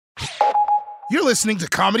You're listening to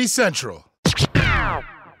Comedy Central.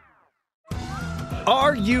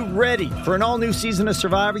 Are you ready for an all-new season of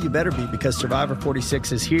Survivor? You better be, because Survivor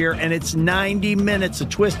 46 is here, and it's 90 minutes of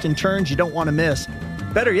twists and turns you don't want to miss.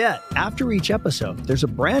 Better yet, after each episode, there's a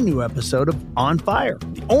brand new episode of On Fire,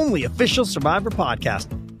 the only official Survivor podcast.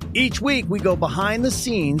 Each week, we go behind the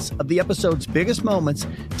scenes of the episode's biggest moments,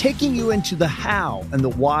 taking you into the how and the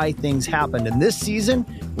why things happened. And this season,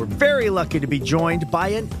 we're very lucky to be joined by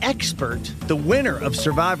an expert, the winner of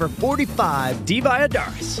Survivor 45, Diva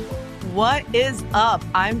Adaris. What is up?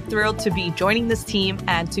 I'm thrilled to be joining this team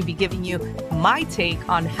and to be giving you my take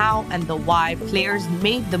on how and the why players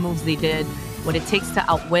made the moves they did, what it takes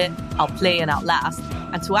to outwit, outplay, and outlast,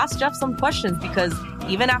 and to ask Jeff some questions, because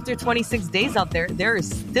even after 26 days out there is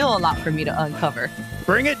still a lot for me to uncover.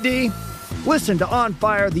 Bring it, D. Listen to On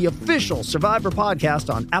Fire, the official Survivor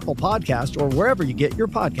podcast, on Apple Podcasts or wherever you get your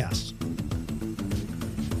podcasts.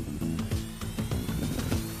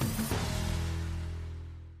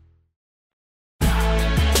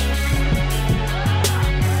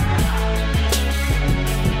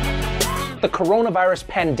 The coronavirus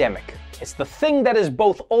pandemic. It's the thing that is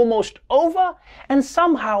both almost over and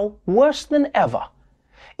somehow worse than ever.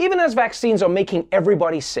 Even as vaccines are making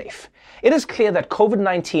everybody safe, it is clear that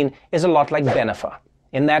COVID-19 is a lot like Benifer,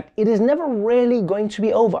 in that it is never really going to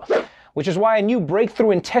be over, which is why a new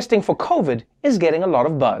breakthrough in testing for COVID is getting a lot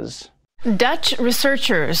of buzz. Dutch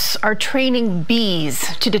researchers are training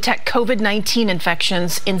bees to detect COVID-19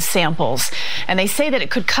 infections in samples, and they say that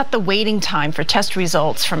it could cut the waiting time for test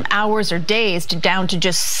results from hours or days down to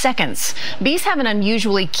just seconds. Bees have an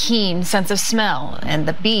unusually keen sense of smell, and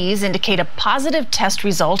the bees indicate a positive test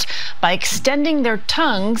result by extending their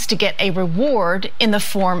tongues to get a reward in the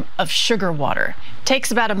form of sugar water. It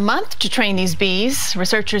takes about a month to train these bees.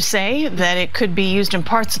 Researchers say that it could be used in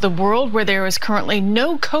parts of the world where there is currently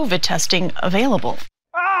no COVID testing available.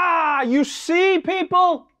 You see,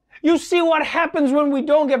 people? You see what happens when we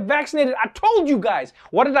don't get vaccinated? I told you guys.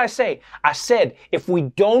 What did I say? I said, if we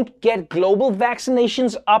don't get global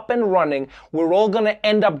vaccinations up and running, we're all gonna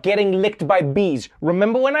end up getting licked by bees.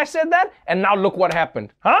 Remember when I said that? And now look what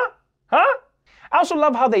happened. Huh? I also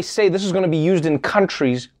love how they say this is gonna be used in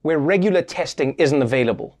countries where regular testing isn't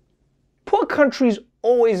available. Poor countries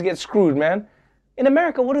always get screwed, man. In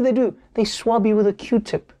America, what do? They swab you with a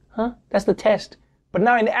Q-tip. Huh? That's the test. But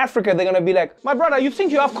now in Africa, they're gonna be like, my brother, you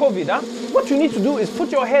think you have COVID, huh? What you need to do is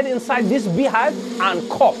put your head inside this beehive and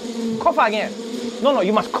cough. Cough again. No,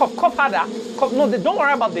 you must cough. Cough harder. Cough. No, don't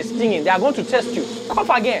worry about this stinging. They are going to test you. Cough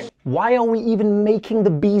again. Why are we even making the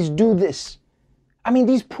bees do this? I mean,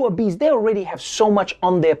 these poor bees, they already have so much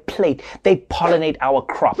on their plate. They pollinate our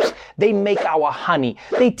crops. They make our honey.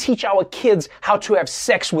 They teach our kids how to have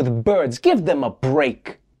sex with birds. Give them a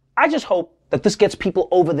break. I just hope that this gets people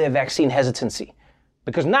over their vaccine hesitancy.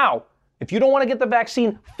 Because now, if you don't want to get the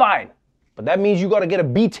vaccine, fine. But that means you got to get a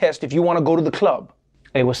bee test if you want to go to the club.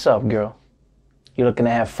 Hey, what's up, girl? You looking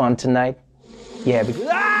to have fun tonight? Yeah, because...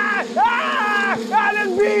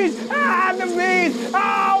 there's bees! The bees!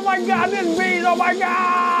 Oh my God, there's bees! Oh my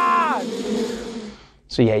God!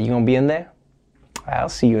 So yeah, you gonna be in there? I'll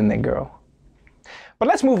see you in there, girl. But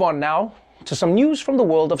let's move on now to some news from the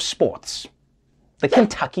world of sports. The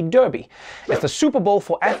Kentucky Derby. It's the Super Bowl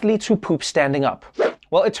for athletes who poop standing up.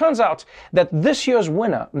 Well, it turns out that this year's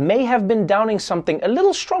winner may have been downing something a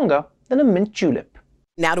little stronger than a mint julep.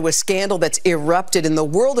 Now to a scandal that's erupted in the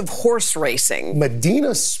world of horse racing.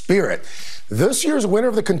 Medina Spirit, this year's winner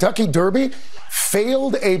of the Kentucky Derby,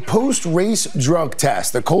 failed a post-race drug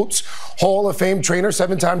test. The Colts Hall of Fame trainer,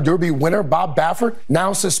 seven-time Derby winner Bob Baffert,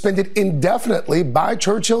 now suspended indefinitely by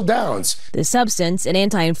Churchill Downs. The substance, an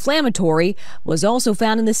anti-inflammatory, was also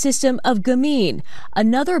found in the system of Gamine,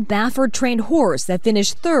 another Baffert-trained horse that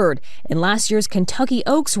finished third in last year's Kentucky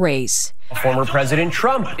Oaks race. Former President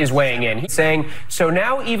Trump is weighing in. He's saying, so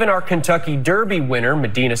now even our Kentucky Derby winner,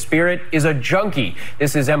 Medina Spirit, is a junkie.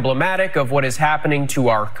 This is emblematic of what is happening to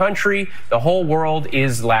our country. The whole world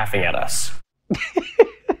is laughing at us.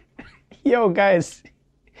 Yo, guys,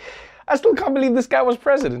 I still can't believe this guy was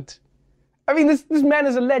president. I mean, this man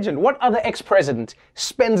is a legend. What other ex-president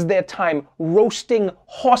spends their time roasting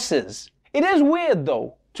horses? It is weird,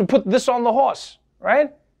 though, to put this on the horse,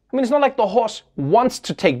 right? I mean, it's not like the horse wants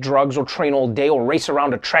to take drugs or train all day or race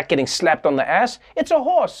around a track getting slapped on the ass. It's a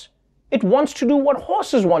horse. It wants to do what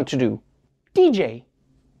horses want to do. DJ.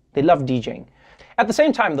 They love DJing. At the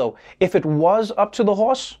same time, though, if it was up to the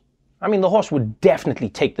horse, I mean, the horse would definitely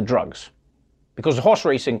take the drugs. Because horse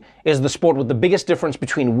racing is the sport with the biggest difference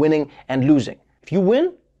between winning and losing. If you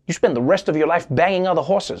win, you spend the rest of your life banging other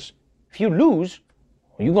horses. If you lose,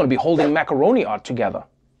 you're going to be holding macaroni art together.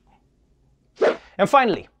 And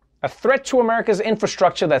finally, a threat to America's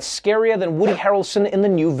infrastructure that's scarier than Woody Harrelson in the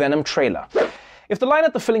new Venom trailer. If the line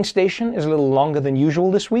at the filling station is a little longer than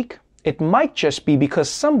usual this week, it might just be because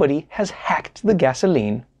somebody has hacked the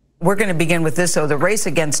gasoline. We're going to begin with this, though. The race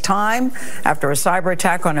against time after a cyber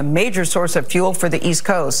attack on a major source of fuel for the East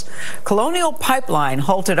Coast. Colonial Pipeline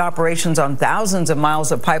halted operations on thousands of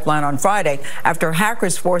miles of pipeline on Friday after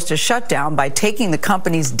hackers forced a shutdown by taking the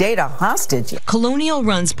company's data hostage. Colonial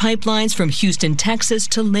runs pipelines from Houston, Texas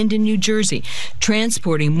to Linden, New Jersey,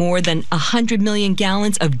 transporting more than 100 million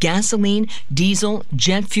gallons of gasoline, diesel,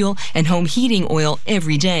 jet fuel, and home heating oil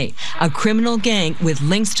every day. A criminal gang with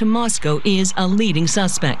links to Moscow is a leading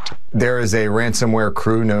suspect. There is a ransomware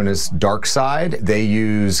crew known as DarkSide. They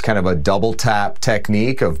use kind of a double tap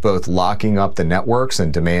technique of both locking up the networks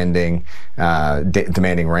and demanding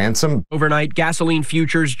ransom. Overnight, gasoline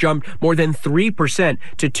futures jumped more than 3%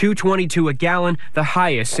 to $2.22 a gallon, the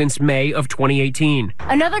highest since May of 2018.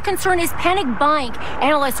 Another concern is panic buying.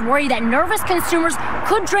 Analysts worry that nervous consumers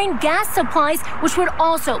could drain gas supplies, which would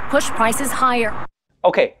also push prices higher.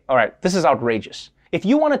 Okay, all right, this is outrageous. If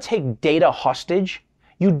you want to take data hostage,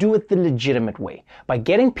 you do it the legitimate way, by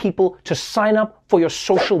getting people to sign up for your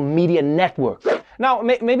social media network. Now,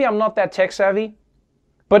 maybe I'm not that tech savvy,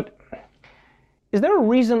 but is there a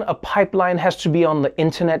reason a pipeline has to be on the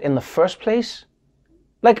internet in the first place?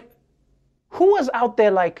 Like, who was out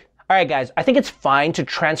there like, all right, guys, I think it's fine to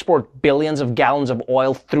transport billions of gallons of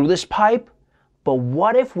oil through this pipe, but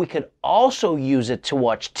what if we could also use it to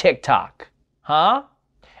watch TikTok? Huh?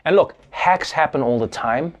 And look, hacks happen all the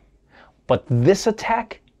time. But this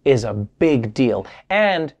attack is a big deal,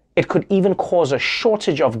 and it could even cause a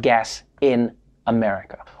shortage of gas in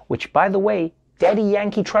America, which, by the way, Daddy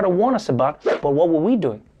Yankee tried to warn us about, but what were we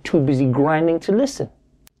doing? Too busy grinding to listen.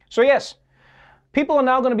 So yes, people are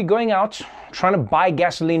now going to be going out trying to buy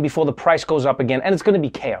gasoline before the price goes up again, and it's going to be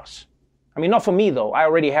chaos. I mean, not for me though. I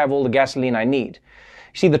already have all the gasoline I need.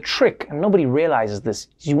 You see, the trick, and nobody realizes this,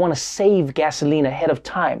 is you want to save gasoline ahead of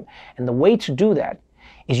time, and the way to do that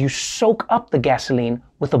is you soak up the gasoline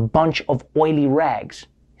with a bunch of oily rags.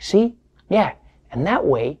 See? Yeah. And that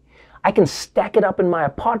way, I can stack it up in my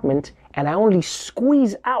apartment and I only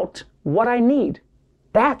squeeze out what I need.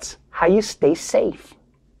 That's how you stay safe.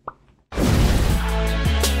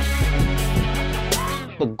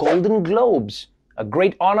 The Golden Globes, a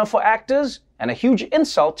great honor for actors and a huge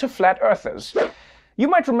insult to flat earthers. You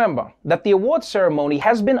might remember that the award ceremony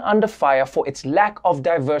has been under fire for its lack of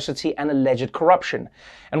diversity and alleged corruption.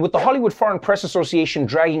 And with the Hollywood Foreign Press Association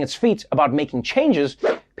dragging its feet about making changes,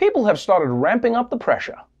 people have started ramping up the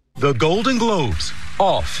pressure. The Golden Globes,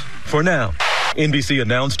 off for now. NBC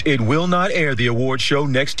announced it will not air the award show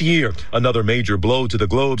next year, another major blow to the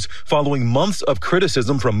Globes following months of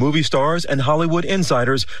criticism from movie stars and Hollywood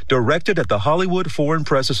insiders directed at the Hollywood Foreign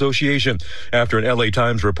Press Association after an LA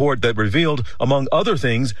Times report that revealed, among other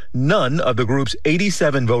things, none of the group's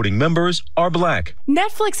 87 voting members are black.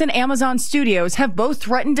 Netflix and Amazon Studios have both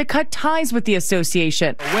threatened to cut ties with the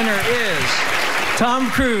association. The winner is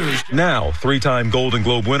Tom Cruise. Now, three-time Golden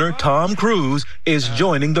Globe winner Tom Cruise is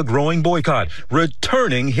joining the growing boycott,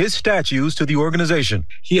 returning his statues to the organization.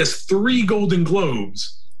 He has 3 Golden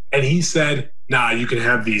Globes, and he said, nah, you can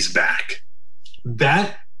have these back.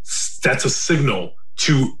 That's a signal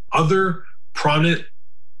to other prominent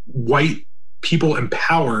white people in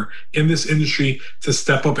power in this industry to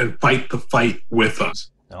step up and fight the fight with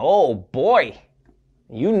us. Oh, boy.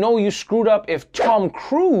 You know you screwed up if Tom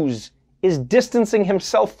Cruise is distancing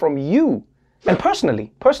himself from you. And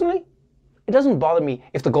personally, it doesn't bother me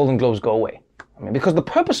if the Golden Globes go away. I mean, because the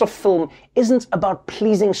purpose of film isn't about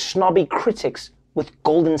pleasing snobby critics with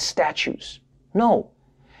golden statues. No,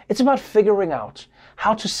 it's about figuring out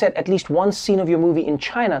how to set at least one scene of your movie in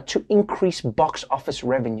China to increase box office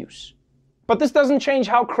revenues. But this doesn't change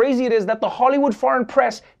how crazy it is that the Hollywood Foreign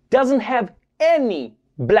Press doesn't have any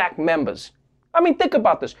black members. I mean, think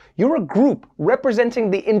about this. You're a group representing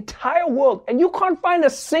the entire world and you can't find a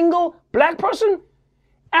single black person?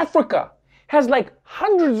 Africa has like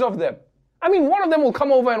hundreds of them. I mean, one of them will come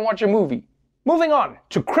over and watch a movie. Moving on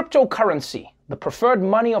to cryptocurrency, the preferred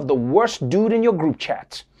money of the worst dude in your group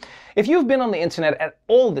chat. If you've been on the internet at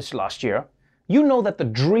all this last year, you know that the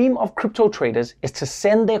dream of crypto traders is to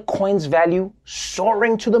send their coin's value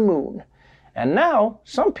soaring to the moon. And now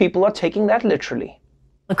some people are taking that literally.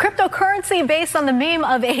 A cryptocurrency based on the meme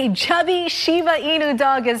of a chubby Shiba Inu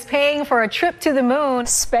dog is paying for a trip to the moon.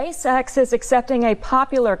 SpaceX is accepting a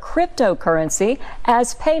popular cryptocurrency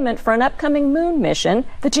as payment for an upcoming moon mission.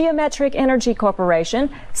 The Geometric Energy Corporation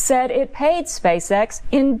said it paid SpaceX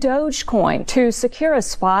in Dogecoin to secure a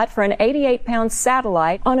spot for an 88-pound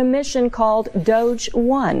satellite on a mission called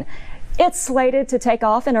Doge-1. It's slated to take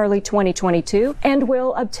off in early 2022 and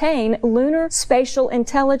will obtain lunar spatial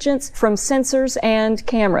intelligence from sensors and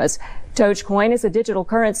cameras. Dogecoin is a digital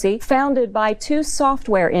currency founded by two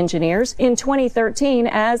software engineers in 2013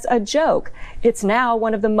 as a joke. It's now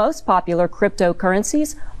one of the most popular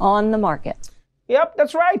cryptocurrencies on the market. Yep,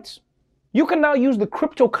 that's right. You can now use the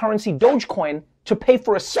cryptocurrency Dogecoin to pay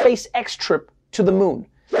for a SpaceX trip to the moon.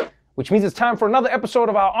 Which means it's time for another episode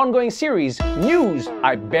of our ongoing series, News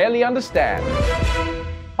I Barely Understand.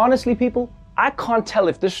 Honestly, people, I can't tell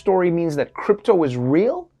if this story means that crypto is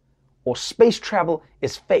real or space travel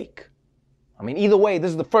is fake. I mean, either way,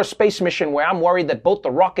 this is the first space mission where I'm worried that both the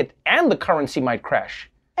rocket and the currency might crash.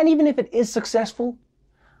 And even if it is successful,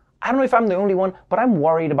 I don't know if I'm the only one, but I'm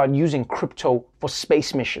worried about using crypto for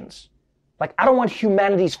space missions. Like, I don't want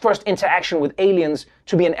humanity's first interaction with aliens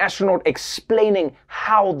to be an astronaut explaining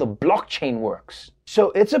how the blockchain works. So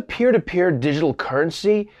it's a peer-to-peer digital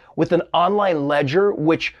currency with an online ledger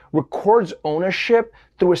which records ownership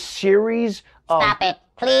through a series of... Stop it.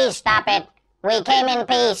 Please stop it. We came in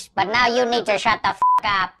peace, but now you need to shut the f***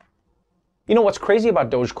 up. You know what's crazy about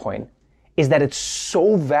Dogecoin is that it's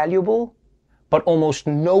so valuable, but almost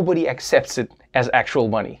nobody accepts it as actual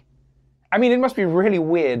money. I mean, it must be really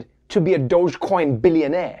weird to be a Dogecoin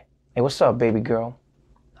billionaire. Hey, what's up, baby girl?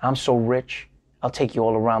 I'm so rich, I'll take you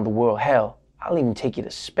all around the world. Hell, I'll even take you to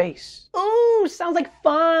space. Ooh, sounds like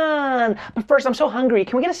fun. But first, I'm so hungry.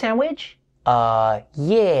 Can we get a sandwich?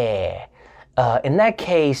 Yeah. In that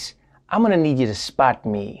case, I'm gonna need you to spot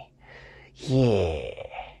me. Yeah.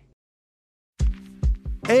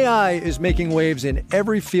 AI is making waves in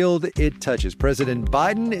every field it touches. President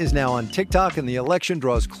Biden is now on TikTok, and the election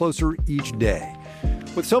draws closer each day.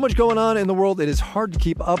 With so much going on in the world, it is hard to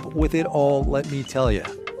keep up with it all, let me tell you.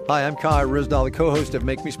 Hi, I'm Kai Rizdal, the co-host of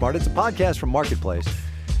Make Me Smart. It's a podcast from Marketplace.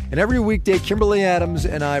 And every weekday, Kimberly Adams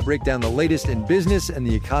and I break down the latest in business and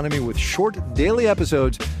the economy with short daily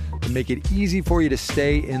episodes to make it easy for you to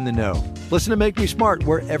stay in the know. Listen to Make Me Smart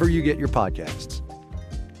wherever you get your podcasts.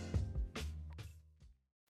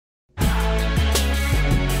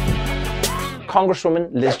 Congresswoman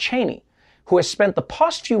Liz Cheney, who has spent the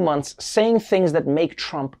past few months saying things that make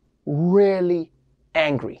Trump really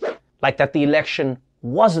angry. Like that the election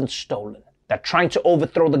wasn't stolen, that trying to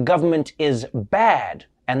overthrow the government is bad,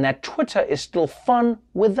 and that Twitter is still fun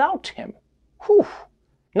without him. Whew.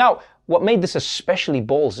 Now, what made this especially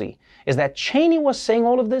ballsy is that Cheney was saying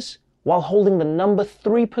all of this while holding the number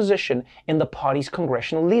 3 position in the party's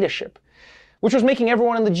congressional leadership, which was making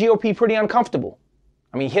everyone in the GOP pretty uncomfortable.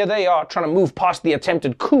 I mean, here they are trying to move past the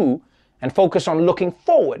attempted coup and focus on looking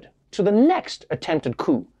forward to the next attempted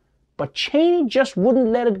coup. But Cheney just wouldn't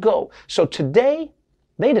let it go. So today,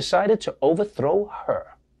 they decided to overthrow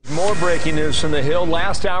her. More breaking news from the Hill.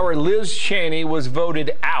 Last hour, Liz Cheney was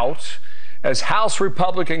voted out as House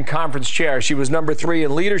Republican Conference Chair. She was number 3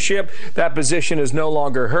 in leadership. That position is no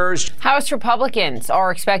longer hers. House Republicans are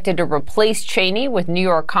expected to replace Cheney with New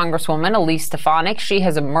York Congresswoman Elise Stefanik. She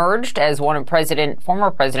has emerged as one of former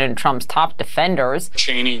President Trump's top defenders.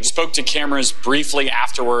 Cheney spoke to cameras briefly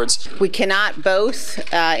afterwards. We cannot both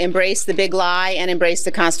embrace the big lie and embrace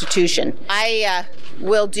the Constitution. I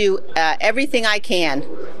will do everything I can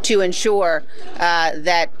to ensure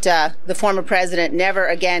that the former president never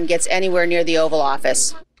again gets anywhere near the Oval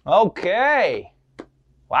Office. Okay.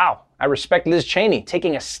 Wow. I respect Liz Cheney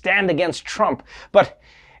taking a stand against Trump, but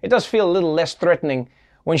it does feel a little less threatening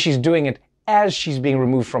when she's doing it as she's being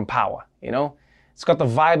removed from power, you know? It's got the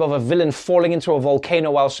vibe of a villain falling into a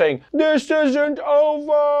volcano while saying, "This isn't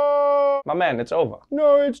over." My man, it's over.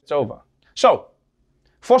 No, it's over. So,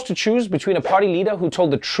 forced to choose between a party leader who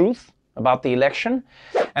told the truth about the election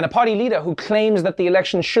and a party leader who claims that the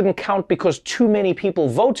election shouldn't count because too many people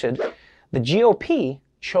voted, the GOP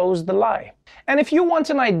chose the lie. And if you want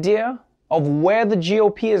an idea of where the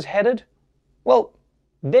GOP is headed, well,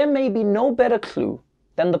 there may be no better clue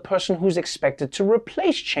than the person who's expected to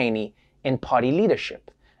replace Cheney in party leadership.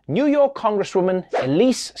 New York Congresswoman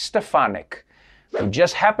Elise Stefanik, who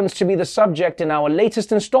just happens to be the subject in our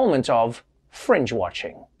latest installment of Fringe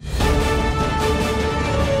Watching.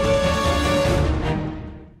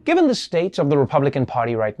 Given the state of the Republican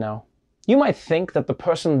Party right now, you might think that the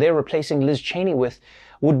person they're replacing Liz Cheney with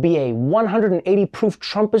would be a 180-proof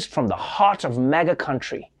Trumpist from the heart of MAGA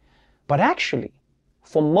country. But actually,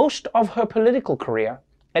 for most of her political career,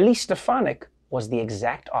 Elise Stefanik was the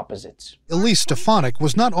exact opposite. Elise Stefanik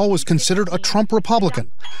was not always considered a Trump Republican.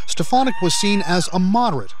 Stefanik was seen as a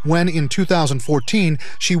moderate when, in 2014,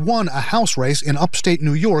 she won a House race in upstate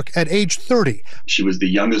New York at age 30. She was the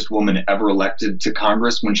youngest woman ever elected to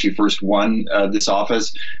Congress when she first won this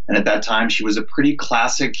office. And at that time, she was a pretty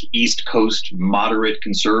classic East Coast moderate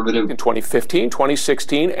conservative. In 2015,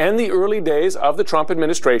 2016, and the early days of the Trump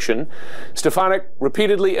administration, Stefanik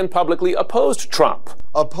repeatedly and publicly opposed Trump.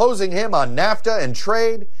 Opposing him on NAFTA and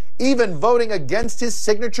trade, even voting against his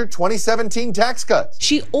signature 2017 tax cuts.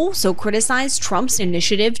 She also criticized Trump's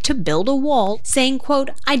initiative to build a wall, saying,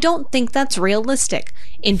 quote, "I don't think that's realistic."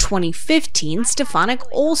 In 2015, Stefanik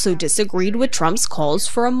also disagreed with Trump's calls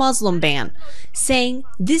for a Muslim ban, saying,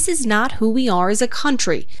 "This is not who we are as a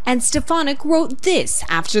country." And Stefanik wrote this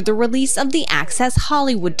after the release of the Access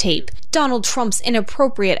Hollywood tape. Donald Trump's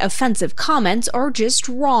inappropriate, offensive comments are just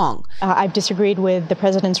wrong. I've disagreed with the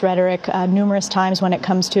president's rhetoric numerous times when it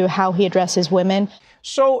comes to how he addresses women.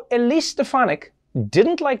 So Elise Stefanik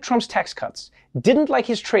didn't like Trump's tax cuts, didn't like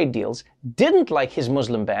his trade deals, didn't like his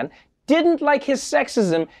Muslim ban, didn't like his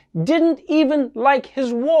sexism, didn't even like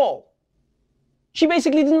his wall. She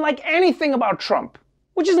basically didn't like anything about Trump,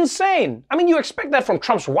 which is insane. I mean, you expect that from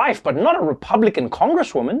Trump's wife, but not a Republican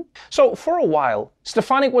congresswoman. So for a while,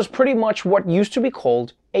 Stefanik was pretty much what used to be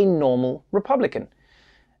called a normal Republican.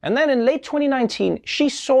 And then in late 2019, she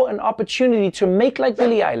saw an opportunity to make like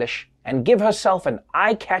Billie Eilish and give herself an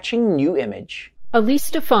eye-catching new image. Elise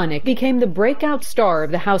Stefanik became the breakout star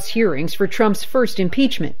of the House hearings for Trump's first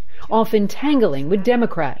impeachment, often tangling with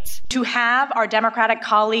Democrats. To have our Democratic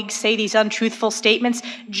colleagues say these untruthful statements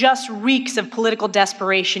just reeks of political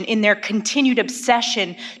desperation in their continued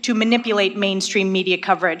obsession to manipulate mainstream media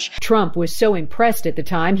coverage. Trump was so impressed at the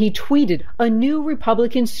time, he tweeted, "A new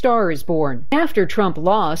Republican star is born." After Trump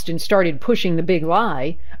lost and started pushing the big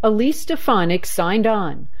lie, Elise Stefanik signed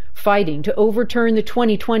on, fighting to overturn the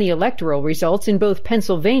 2020 electoral results in both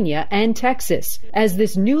Pennsylvania and Texas. As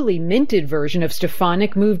this newly minted version of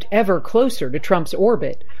Stefanik moved ever closer to Trump's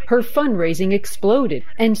orbit, her fundraising exploded,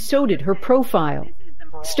 and so did her profile.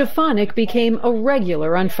 Stefanik became a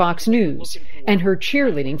regular on Fox News, and her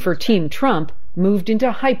cheerleading for Team Trump moved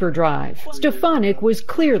into hyperdrive. Stefanik was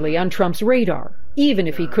clearly on Trump's radar, even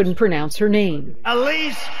if he couldn't pronounce her name.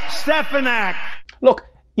 Elise Stefanik. Look,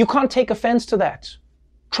 you can't take offense to that.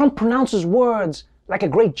 Trump pronounces words like a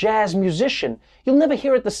great jazz musician. You'll never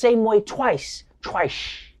hear it the same way twice.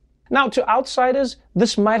 Now, to outsiders,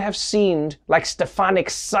 this might have seemed like Stefanik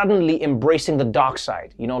suddenly embracing the dark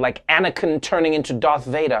side, like Anakin turning into Darth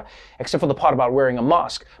Vader, except for the part about wearing a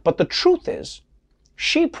mask. But the truth is,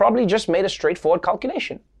 she probably just made a straightforward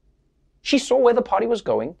calculation. She saw where the party was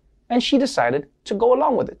going, and she decided to go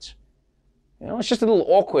along with it. It's just a little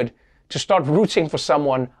awkward to start rooting for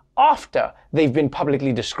someone after they've been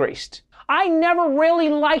publicly disgraced. I never really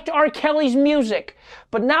liked R. Kelly's music,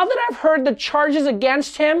 but now that I've heard the charges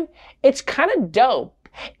against him, it's kind of dope.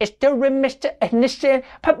 It's the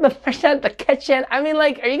kitchen. I mean,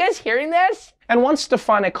 are you guys hearing this? And once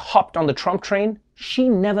Stefanik hopped on the Trump train, she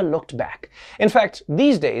never looked back. In fact,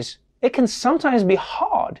 these days, it can sometimes be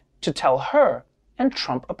hard to tell her and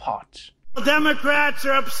Trump apart. Democrats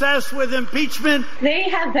are obsessed with impeachment. They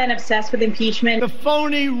have been obsessed with impeachment. The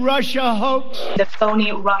phony Russia hoax. The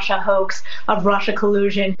phony Russia hoax of Russia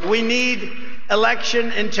collusion. We need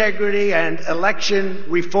election integrity and election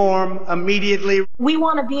reform immediately. We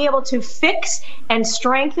want to be able to fix and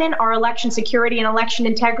strengthen our election security and election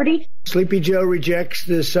integrity. Sleepy Joe rejects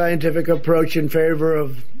the scientific approach in favor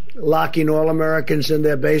of locking all Americans in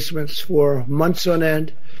their basements for months on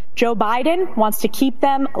end. Joe Biden wants to keep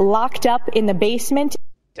them locked up in the basement.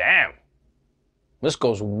 Damn. This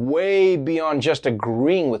goes way beyond just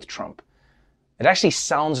agreeing with Trump. It actually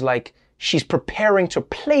sounds like she's preparing to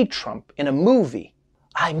play Trump in a movie.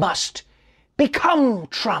 I must become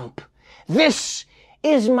Trump. This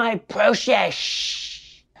is my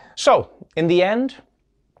process. So, in the end,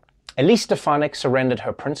 Elise Stefanik surrendered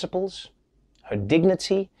her principles, her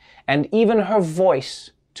dignity, and even her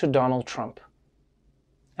voice to Donald Trump.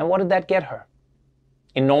 And what did that get her?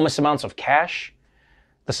 Enormous amounts of cash,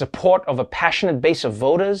 the support of a passionate base of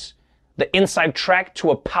voters, the inside track to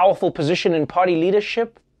a powerful position in party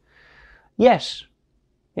leadership? Yes,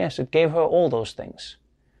 it gave her all those things.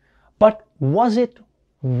 But was it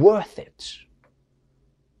worth it?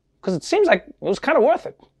 Because it seems like it was kind of worth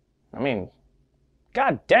it. I mean,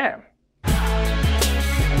 god damn.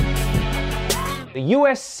 The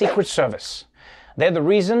U.S. Secret Service. They're the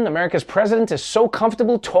reason America's president is so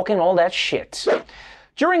comfortable talking all that shit.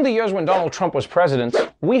 During the years when Donald Trump was president,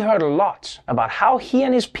 we heard a lot about how he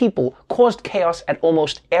and his people caused chaos at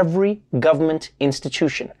almost every government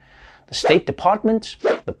institution. The State Department,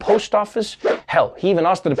 the Post Office, hell, he even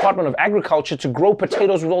asked the Department of Agriculture to grow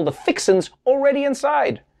potatoes with all the fixins already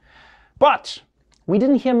inside. But we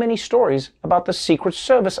didn't hear many stories about the Secret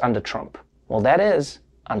Service under Trump. Well, that is,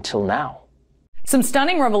 until now. Some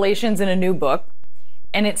stunning revelations in a new book.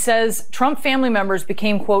 And it says Trump family members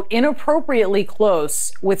became, quote, inappropriately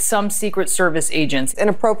close with some Secret Service agents.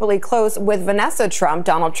 Inappropriately close with Vanessa Trump,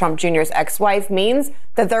 Donald Trump Jr.'s ex-wife, means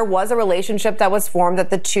that there was a relationship that was formed, that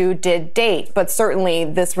the two did date. But certainly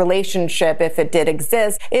this relationship, if it did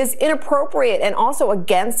exist, is inappropriate and also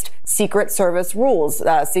against Secret Service rules.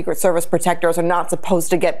 Secret Service protectors are not supposed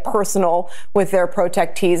to get personal with their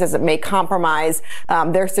protectees, as it may compromise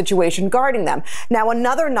their situation guarding them. Now,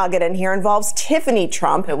 another nugget in here involves Tiffany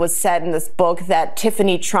Trump. It was said in this book that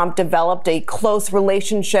Tiffany Trump developed a close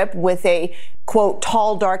relationship with a, quote,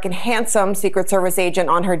 tall, dark, and handsome Secret Service agent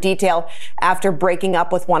on her detail after breaking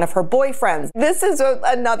up with one of her boyfriends. This is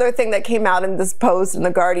another thing that came out in this post in the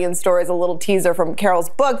Guardian story, is a little teaser from Carol's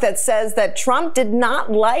book that says that Trump did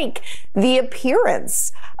not like the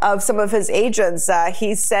appearance of some of his agents.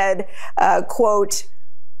 He said, quote,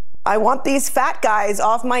 "I want these fat guys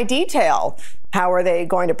off my detail. How are they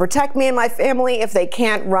going to protect me and my family if they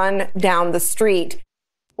can't run down the street?"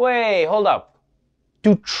 Wait, hold up.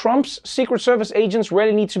 Do Trump's Secret Service agents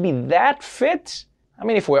really need to be that fit? I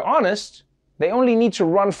mean, if we're honest, they only need to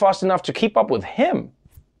run fast enough to keep up with him.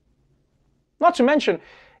 Not to mention,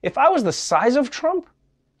 if I was the size of Trump,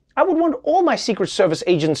 I would want all my Secret Service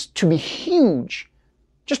agents to be huge,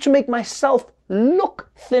 just to make myself look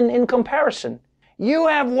thin in comparison. You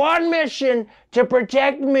have one mission: to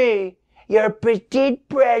protect me. You're petite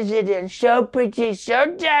president, so petite,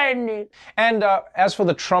 so tiny. And as for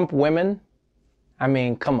the Trump women, I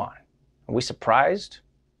mean, come on. Are we surprised?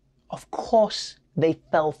 Of course they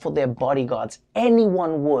fell for their bodyguards.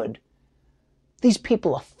 Anyone would. These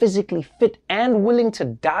people are physically fit and willing to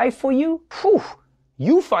die for you? Whew,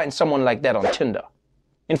 you find someone like that on Tinder.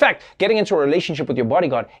 In fact, getting into a relationship with your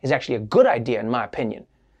bodyguard is actually a good idea in my opinion.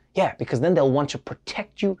 Yeah, because then they'll want to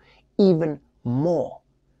protect you even more.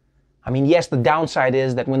 I mean, yes, the downside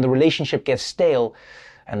is that when the relationship gets stale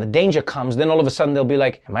and the danger comes, then all of a sudden they'll be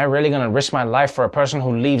like, am I really going to risk my life for a person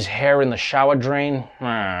who leaves hair in the shower drain?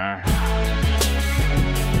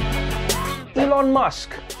 Elon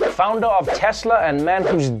Musk, founder of Tesla and man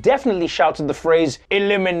who's definitely shouted the phrase,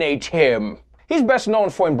 eliminate him. He's best known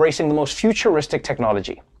for embracing the most futuristic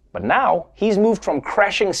technology. But now he's moved from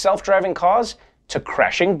crashing self-driving cars to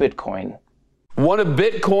crashing Bitcoin. One of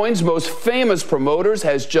Bitcoin's most famous promoters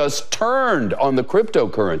has just turned on the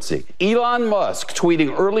cryptocurrency. Elon Musk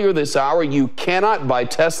tweeting earlier this hour, "You cannot buy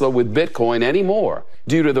Tesla with Bitcoin anymore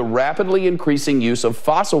due to the rapidly increasing use of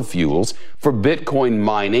fossil fuels for Bitcoin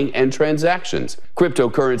mining and transactions."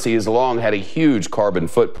 Cryptocurrency has long had a huge carbon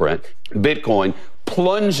footprint. Bitcoin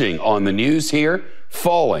plunging on the news here,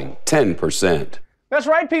 falling 10%. That's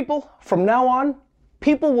right, people. From now on,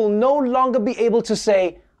 people will no longer be able to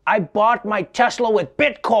say, I bought my Tesla with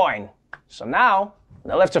Bitcoin. So now,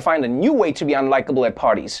 they'll have to find a new way to be unlikable at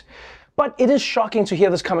parties. But it is shocking to hear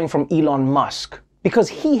this coming from Elon Musk, because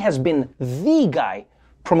he has been the guy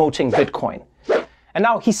promoting Bitcoin. And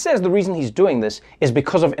now he says the reason he's doing this is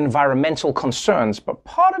because of environmental concerns. But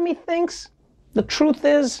part of me thinks the truth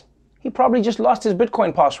is he probably just lost his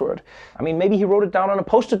Bitcoin password. I mean, maybe he wrote it down on a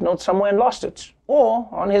Post-it note somewhere and lost it. Or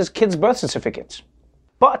on his kid's birth certificate.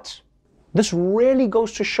 But this really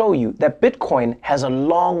goes to show you that Bitcoin has a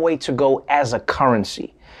long way to go as a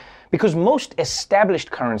currency. Because most established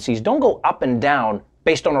currencies don't go up and down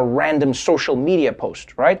based on a random social media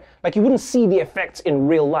post, right? Like you wouldn't see the effects in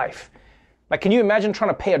real life. Like, can you imagine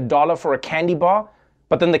trying to pay $1 for a candy bar,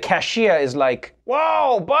 but then the cashier is like,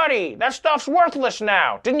 whoa, buddy, that stuff's worthless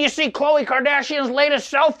now. Didn't you see Khloe Kardashian's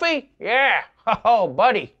latest selfie? Yeah, oh,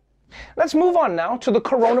 buddy. Let's move on now to the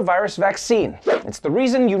coronavirus vaccine. It's the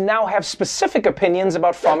reason you now have specific opinions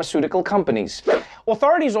about pharmaceutical companies.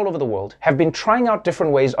 Authorities all over the world have been trying out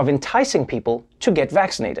different ways of enticing people to get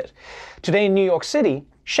vaccinated. Today in New York City,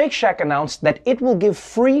 Shake Shack announced that it will give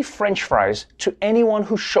free French fries to anyone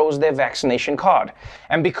who shows their vaccination card.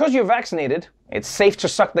 And because you're vaccinated, it's safe to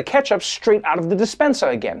suck the ketchup straight out of the dispenser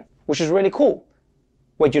again, which is really cool.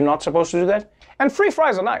 Wait, you're not supposed to do that? And free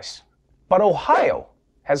fries are nice. But Ohio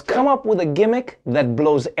has come up with a gimmick that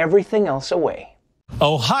blows everything else away.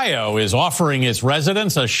 Ohio is offering its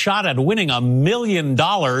residents a shot at winning $1 million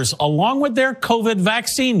along with their COVID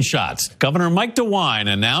vaccine shots. Governor Mike DeWine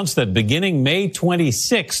announced that beginning May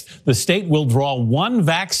 26th, the state will draw one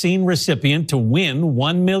vaccine recipient to win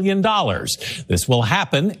 $1 million. This will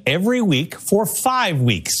happen every week for 5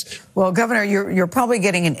 weeks. Well, Governor, you're probably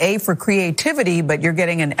getting an A for creativity, but you're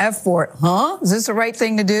getting an F for, is this the right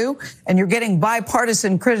thing to do? And you're getting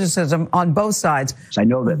bipartisan criticism on both sides. I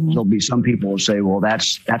know that there'll be some people who say, well,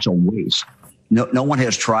 that's a waste. No one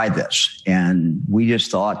has tried this. And we just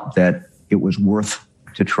thought that it was worth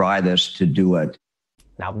to try this, to do it.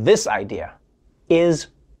 Now, this idea is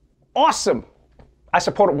awesome. I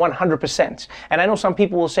support it 100%. And I know some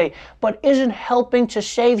people will say, but isn't helping to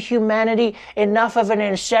save humanity enough of an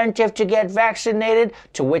incentive to get vaccinated?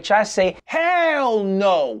 To which I say, hell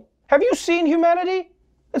no. Have you seen humanity?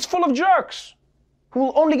 It's full of jerks who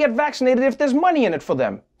will only get vaccinated if there's money in it for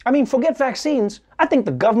them. I mean, forget vaccines. I think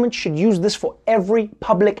the government should use this for every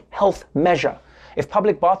public health measure. If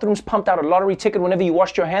public bathrooms pumped out a lottery ticket whenever you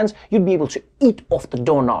washed your hands, you'd be able to eat off the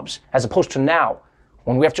doorknobs, as opposed to now,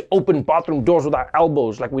 when we have to open bathroom doors with our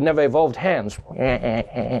elbows like we never evolved hands.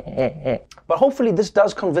 But hopefully this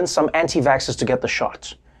does convince some anti-vaxxers to get the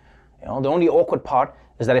shot. The only awkward part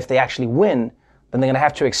is that if they actually win, then they're going to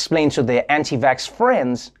have to explain to their anti-vax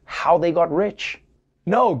friends how they got rich.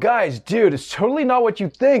 No, guys, dude, it's totally not what you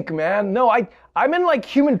think, man. No, I'm in like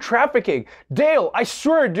human trafficking. Dale, I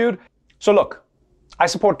swear, dude. So look, I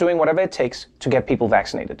support doing whatever it takes to get people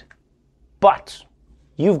vaccinated. But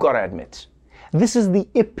you've got to admit, this is the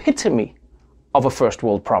epitome of a first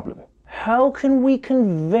world problem. How can we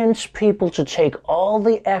convince people to take all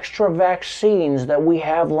the extra vaccines that we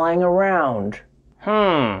have lying around?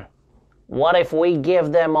 What if we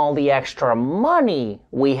give them all the extra money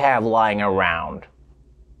we have lying around?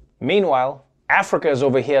 Meanwhile, Africa is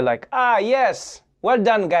over here like, yes, well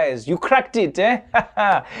done, guys. You cracked it,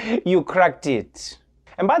 eh? You cracked it.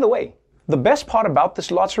 And by the way, the best part about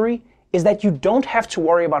this lottery is that you don't have to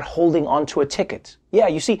worry about holding on to a ticket. Yeah,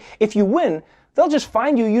 you see, if you win, they'll just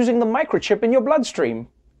find you using the microchip in your bloodstream.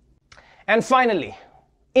 And finally,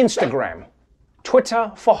 Instagram.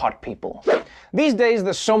 Twitter for hot people. These days,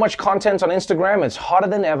 there's so much content on Instagram, it's harder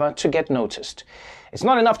than ever to get noticed. It's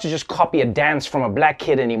not enough to just copy a dance from a black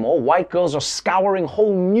kid anymore. White girls are scouring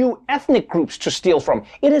whole new ethnic groups to steal from.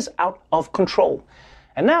 It is out of control.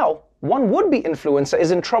 And now, one would-be influencer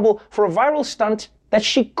is in trouble for a viral stunt that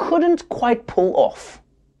she couldn't quite pull off.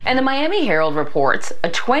 And the Miami Herald reports a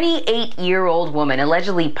 28-year-old woman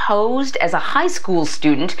allegedly posed as a high school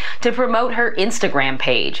student to promote her Instagram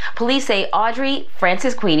page. Police say Audrey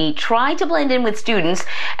Francis Queenie tried to blend in with students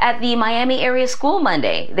at the Miami area school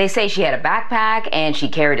Monday. They say she had a backpack and she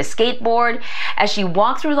carried a skateboard as she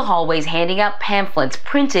walked through the hallways handing out pamphlets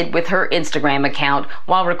printed with her Instagram account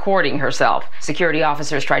while recording herself. Security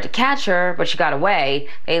officers tried to catch her, but she got away.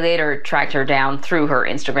 They later tracked her down through her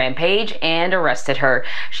Instagram page and arrested her.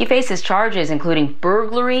 She faces charges including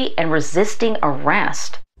burglary and resisting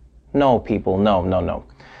arrest. No, people, no.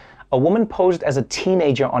 A woman posed as a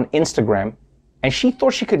teenager on Instagram, and she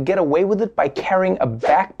thought she could get away with it by carrying a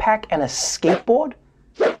backpack and a skateboard?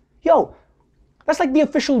 Yo, that's like the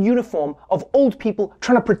official uniform of old people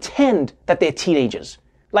trying to pretend that they're teenagers.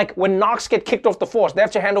 Like when narcs get kicked off the force, they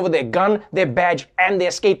have to hand over their gun, their badge, and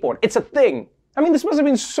their skateboard. It's a thing. I mean, this must have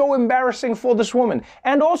been so embarrassing for this woman.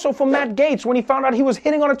 And also for Matt Gaetz when he found out he was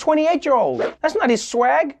hitting on a 28-year-old. That's not his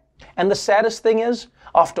swag. And the saddest thing is,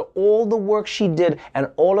 after all the work she did and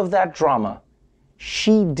all of that drama,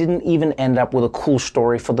 she didn't even end up with a cool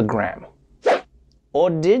story for the gram. Or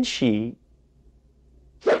did she?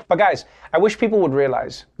 But guys, I wish people would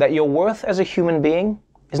realize that your worth as a human being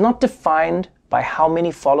is not defined by how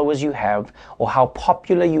many followers you have or how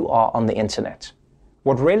popular you are on the internet.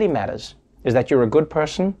 What really matters is that you're a good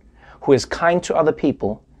person who is kind to other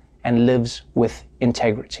people and lives with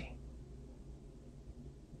integrity.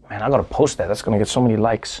 Man, I gotta post that. That's gonna get so many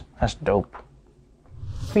likes. That's dope.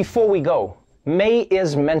 Before we go, May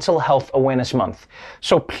is Mental Health Awareness Month.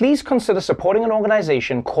 So please consider supporting an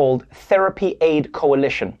organization called Therapy Aid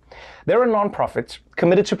Coalition. They're a nonprofit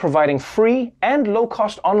committed to providing free and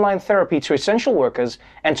low-cost online therapy to essential workers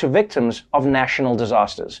and to victims of national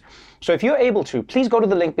disasters. So if you're able to, please go to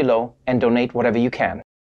the link below and donate whatever you can.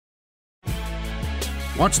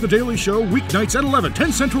 Watch The Daily Show weeknights at 11,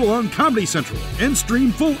 10 Central on Comedy Central, and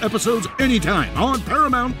stream full episodes anytime on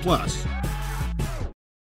Paramount+.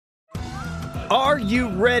 Are you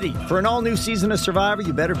ready for an all-new season of Survivor?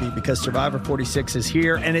 You better be, because Survivor 46 is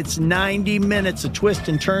here, and it's 90 minutes of twists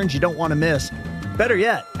and turns you don't want to miss. Better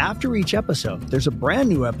yet, after each episode, there's a brand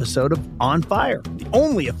new episode of On Fire, the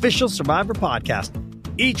only official Survivor podcast.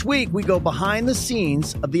 Each week, we go behind the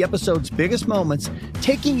scenes of the episode's biggest moments,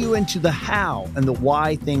 taking you into the how and the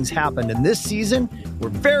why things happened. And this season, we're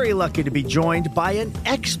very lucky to be joined by an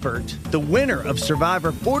expert, the winner of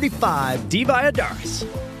Survivor 45, Dee Valladares.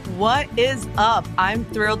 What is up? I'm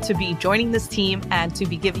thrilled to be joining this team and to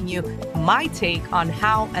be giving you my take on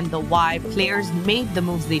how and the why players made the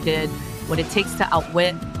moves they did, what it takes to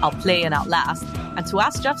outwit, outplay, and outlast, and to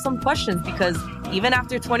ask Jeff some questions because even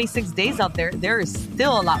after 26 days out there, there is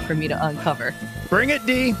still a lot for me to uncover. Bring it,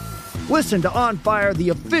 Dee. Listen to On Fire, the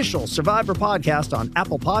official Survivor podcast on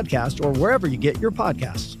Apple Podcasts or wherever you get your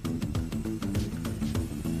podcasts.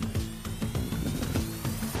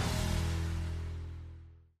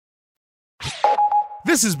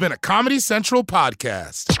 This has been a Comedy Central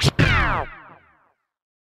podcast.